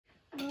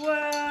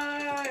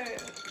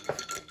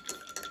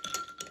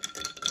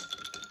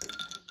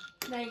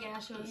There you go,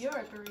 Ashley. You're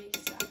a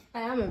barista.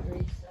 I am a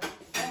barista. I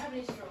don't have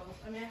any straws.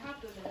 I mean, I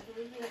have to admit, but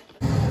isn't it?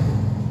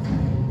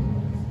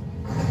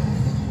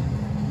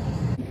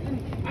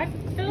 I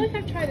feel like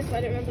I've tried this, but I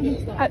don't remember what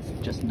it's like. That's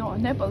just not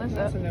a nibble, is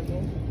That's it? a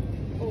nibble.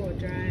 Oh,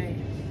 dry.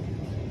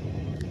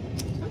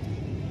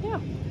 Yeah.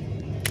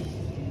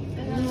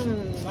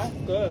 That's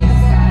good.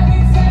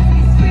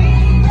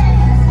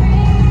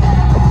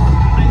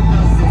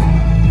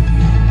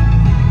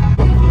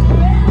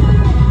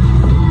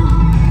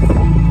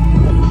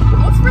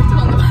 What's written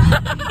on them?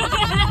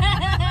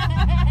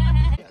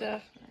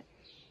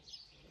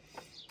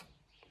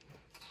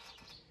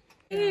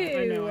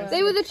 Ew.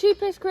 They were the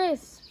cheapest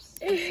crisps.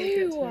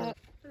 Ew.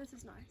 This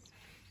is nice.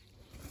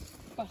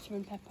 Butter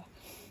and pepper.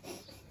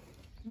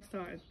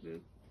 Started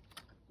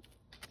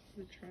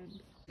the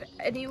trend.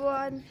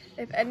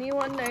 If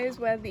anyone knows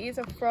where these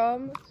are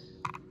from,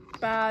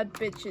 bad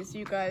bitches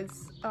you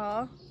guys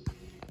are.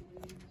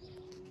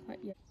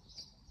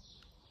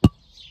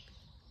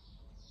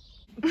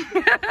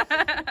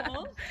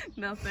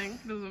 Nothing,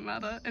 doesn't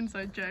matter.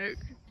 Inside joke.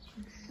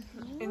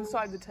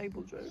 Inside the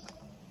table joke.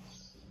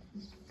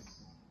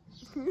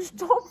 Can you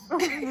stop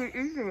eating it?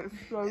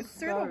 It's so It's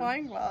through the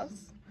wine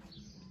glass.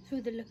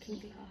 Through the looking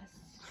glass.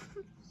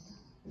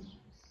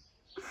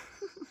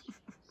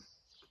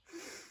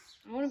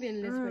 I want to be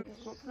in Lisbon.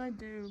 What can I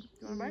do?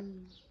 You want to bite?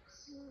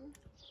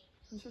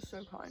 It's just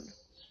so kind.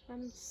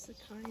 I'm just the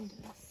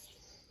kindest.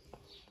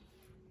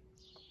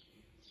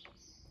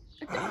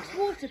 It's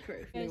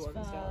waterproof. Blue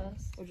ones down.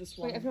 Or just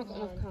one? Wait, I've not got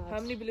enough cards. How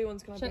many blue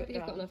ones can I Check put that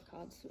you've down? got enough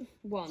cards.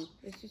 One.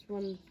 It's just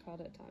one card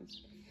at a time.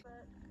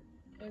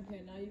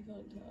 Okay, now you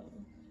can't tell.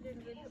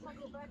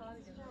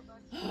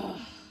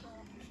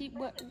 Keep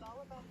working.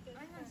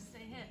 I'm going to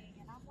stay here.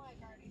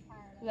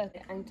 Let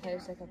it and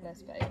toes take up less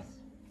space.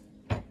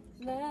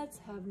 Let's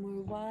have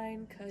more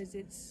wine, cause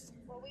it's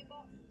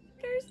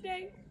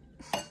Thursday.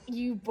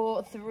 You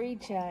bought 3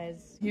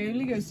 chairs. He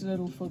only goes a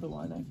little for the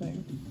wine, I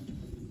think.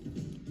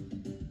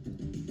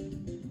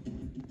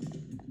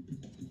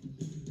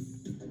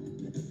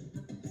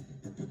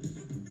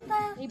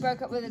 He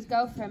broke up with his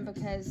girlfriend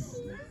because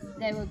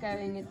they were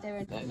I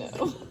know.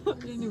 I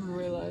didn't even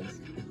realise.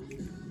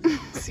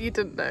 So you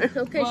didn't know.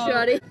 Okay, Well,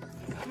 shawty.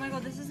 Oh my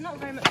god, this is not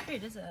very much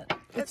food, is it?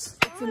 It's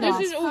enough.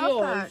 This is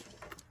all yours.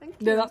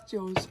 No, that's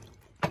yours.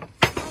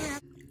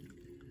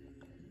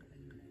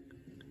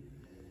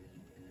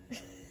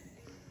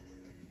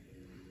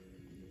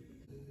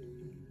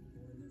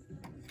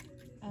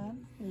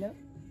 Hello?